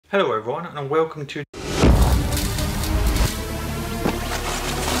Hello everyone and welcome to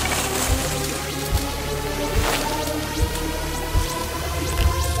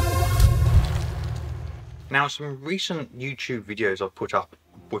Now some recent YouTube videos I've put up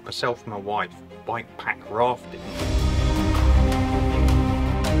with myself and my wife bike pack rafting.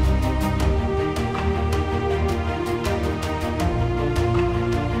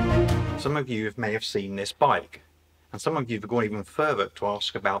 Some of you may have seen this bike, and some of you have gone even further to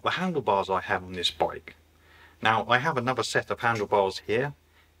ask about the handlebars I have on this bike. Now I have another set of handlebars here.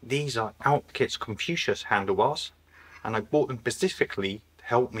 These are Alpkit's Confucius handlebars, and I bought them specifically to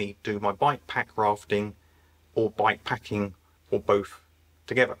help me do my bike pack rafting or bike packing or both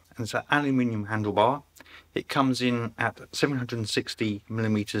together. And it's an aluminium handlebar. It comes in at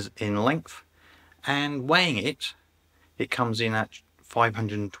 760mm in length, and weighing it comes in at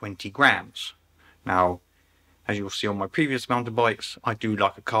 520 grams. Now, as you'll see on my previous mountain bikes, I do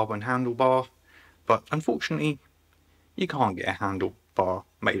like a carbon handlebar, but unfortunately you can't get a handlebar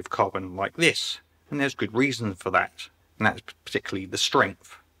made of carbon like this, and there's good reason for that, and that's particularly the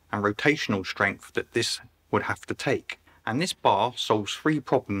strength and rotational strength that this would have to take. And this bar solves three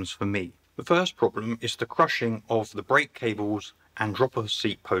problems for me. The first problem is the crushing of the brake cables and dropper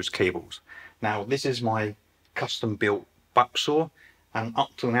seat post cables. Now this is my custom built bucksaw, and up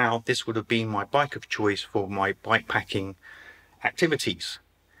till now this would have been my bike of choice for my bike packing activities.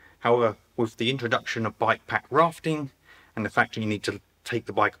 However, with the introduction of bike pack rafting and the fact that you need to take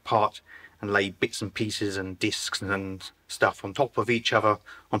the bike apart and lay bits and pieces and discs and stuff on top of each other,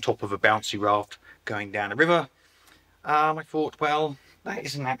 on top of a bouncy raft going down a river, I thought, well, that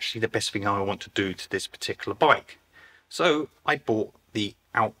isn't actually the best thing I want to do to this particular bike. So I bought the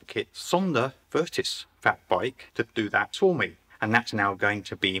Alpkit Kanga Vertis fat bike to do that for me, and that's now going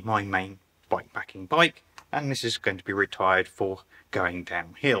to be my main bike packing bike, and this is going to be retired for going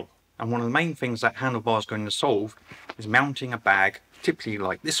downhill. And one of the main things that handlebar is going to solve is mounting a bag, typically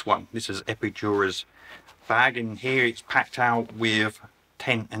like this one. This is Epidura's bag. In here it's packed out with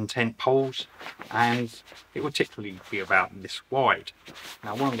tent and tent poles, and it would typically be about this wide.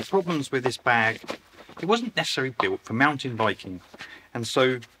 Now one of the problems with this bag, it wasn't necessarily built for mountain biking, and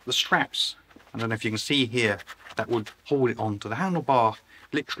so the straps, I don't know if you can see here, that would hold it onto the handlebar,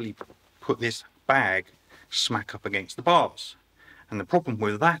 literally put this bag smack up against the bars. And the problem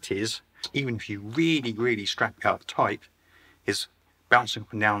with that is, even if you really strap it out tight, is bouncing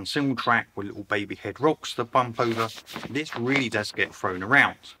up and down single track with little baby head rocks that bump over, this really does get thrown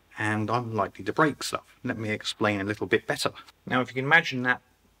around, and I'm likely to break stuff. Let me explain a little bit better. Now if you can imagine that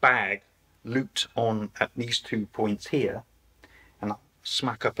bag looped on at these 2 points here and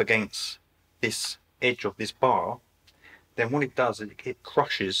smack up against this edge of this bar, then what it does is it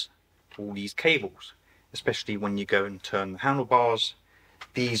crushes all these cables, especially when you go and turn the handlebars.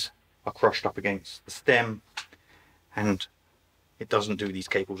 These are crushed up against the stem, and it doesn't do these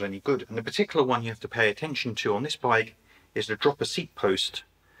cables any good. And the particular one you have to pay attention to on this bike is the dropper seat post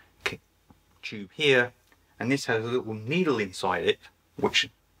tube here, and this has a little needle inside it which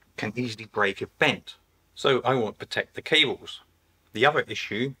can easily break if bent. So I want to protect the cables. The other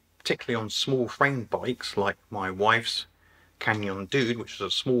issue, particularly on small frame bikes like my wife's Canyon Dude, which is a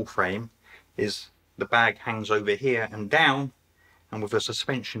small frame, is the bag hangs over here and down, and with a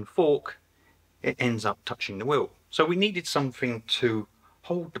suspension fork it ends up touching the wheel. So we needed something to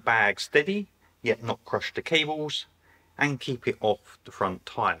hold the bag steady yet not crush the cables and keep it off the front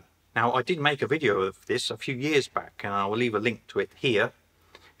tyre. Now I did make a video of this a few years back, and I will leave a link to it here.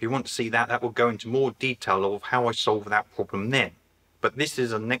 If you want to see that, that will go into more detail of how I solved that problem then. But this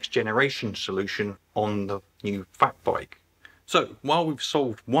is a next generation solution on the new fat bike. So while we've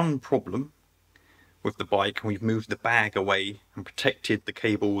solved one problem with the bike, and we've moved the bag away and protected the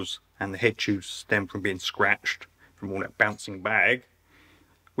cables and the head tube stem from being scratched from all that bouncing bag,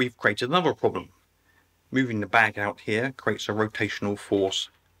 we've created another problem. Moving the bag out here creates a rotational force,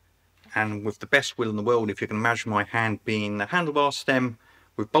 and with the best will in the world, if you can imagine my hand being the handlebar stem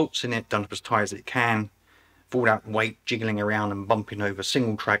with bolts in it done up as tight as it can, all that weight jiggling around and bumping over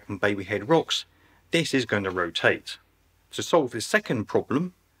single track and baby head rocks, this is going to rotate. To solve this second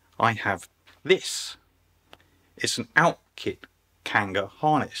problem, I have this. It's an Alpkit Kanga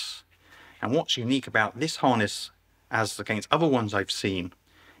harness, and what's unique about this harness as against other ones I've seen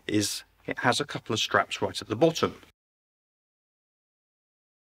is it has a couple of straps right at the bottom.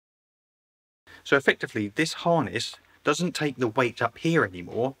 So effectively this harness doesn't take the weight up here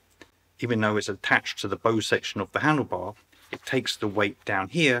anymore. Even though it's attached to the bow section of the handlebar, it takes the weight down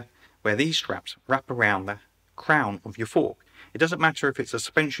here where these straps wrap around the crown of your fork. It doesn't matter if it's a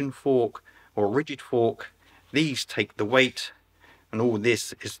suspension fork or a rigid fork, these take the weight and all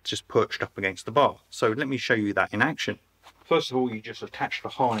this is just perched up against the bar. So let me show you that in action. First of all, you just attach the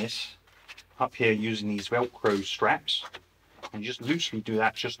harness up here using these Velcro straps, and you just loosely do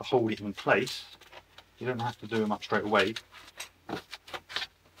that just to hold it in place. You don't have to do much straight away.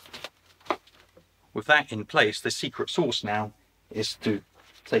 With that in place, the secret sauce now is to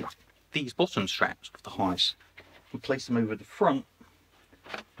take these bottom straps of the harness and place them over the front,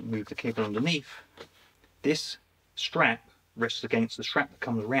 move the cable underneath. This strap rests against the strap that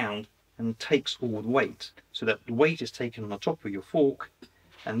comes around and takes all the weight, so that the weight is taken on the top of your fork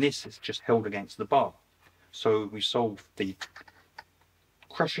and this is just held against the bar. So we solve the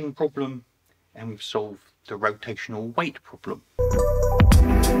crushing problem and we've solved the rotational weight problem.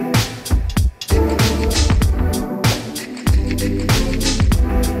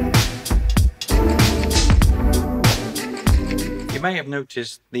 You may have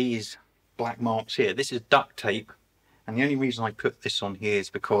noticed these black marks here. This is duct tape, and the only reason I put this on here is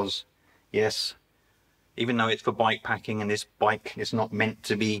because, yes, even though it's for bike packing and this bike is not meant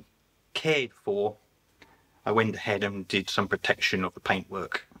to be cared for, I went ahead and did some protection of the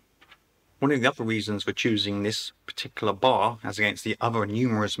paintwork. One of the other reasons for choosing this particular bar as against the other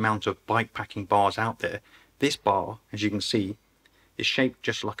numerous amount of bike packing bars out there, this bar, as you can see, is shaped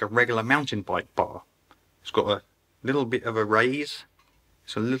just like a regular mountain bike bar. It's got a little bit of a raise,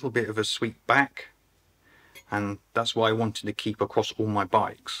 it's a little bit of a sweep back, and that's why I wanted to keep across all my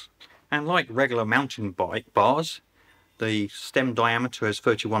bikes. And like regular mountain bike bars, the stem diameter is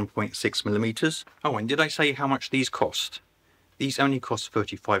 31.6 millimeters. Oh, and did I say how much these cost? These only cost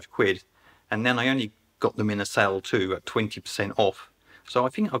 35 quid, and then I only got them in a sale too at 20% off. So I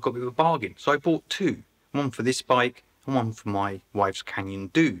think I got a bit of a bargain. So I bought two, one for this bike and one for my wife's Canyon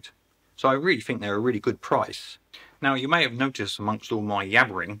Dude. So I really think they're a really good price. Now you may have noticed amongst all my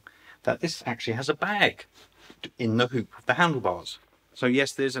yabbering that this actually has a bag in the hoop of the handlebars. So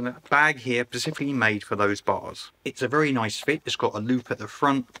yes, there's a bag here specifically made for those bars. It's a very nice fit. It's got a loop at the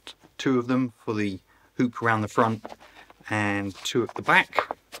front, two of them for the hoop around the front and two at the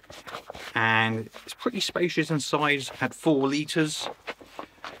back. And it's pretty spacious in size at 4 litres.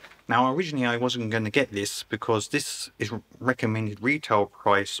 Now originally I wasn't going to get this because this is recommended retail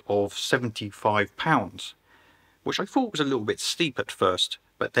price of £75, which I thought was a little bit steep at first,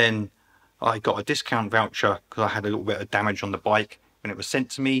 but then I got a discount voucher because I had a little bit of damage on the bike when it was sent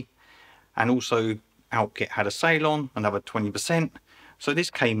to me, and also Alpkit had a sale on, another 20%, so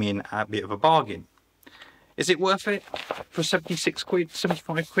this came in at a bit of a bargain. Is it worth it for 76 quid,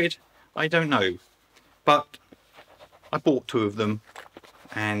 75 quid? I don't know, but I bought two of them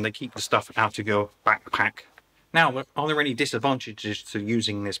and they keep the stuff out of your backpack. Now, are there any disadvantages to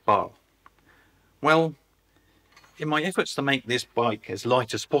using this bar? Well, in my efforts to make this bike as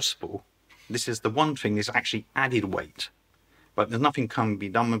light as possible, this is the one thing that's actually added weight. But there's nothing can be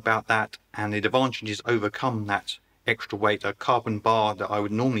done about that, and the advantages overcome that extra weight. A carbon bar that I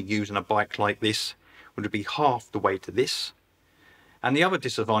would normally use on a bike like this would be half the weight of this. And the other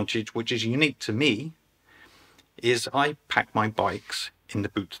disadvantage, which is unique to me, is I pack my bikes in the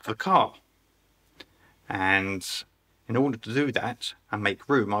boot of the car. And in order to do that and make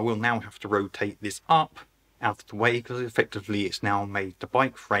room, I will now have to rotate this up out of the way because effectively it's now made the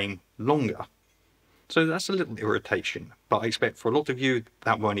bike frame longer. So that's a little irritation, but I expect for a lot of you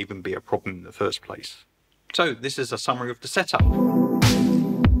that won't even be a problem in the first place. So this is a summary of the setup.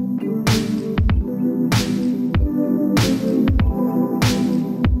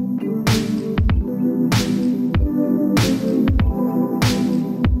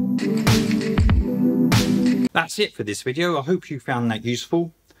 That's it for this video. I hope you found that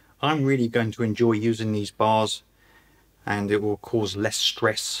useful. I'm really going to enjoy using these bars, and it will cause less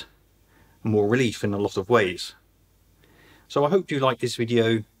stress and more relief in a lot of ways. So I hope you like this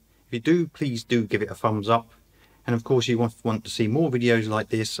video. If you do, please do give it a thumbs up. And of course, you want to see more videos like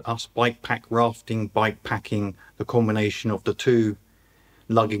this, us bike pack rafting, bike packing, the combination of the two,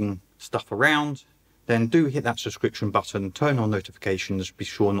 lugging stuff around, then do hit that subscription button, turn on notifications, be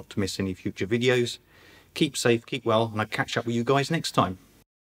sure not to miss any future videos. Keep safe, keep well, and I'll catch up with you guys next time.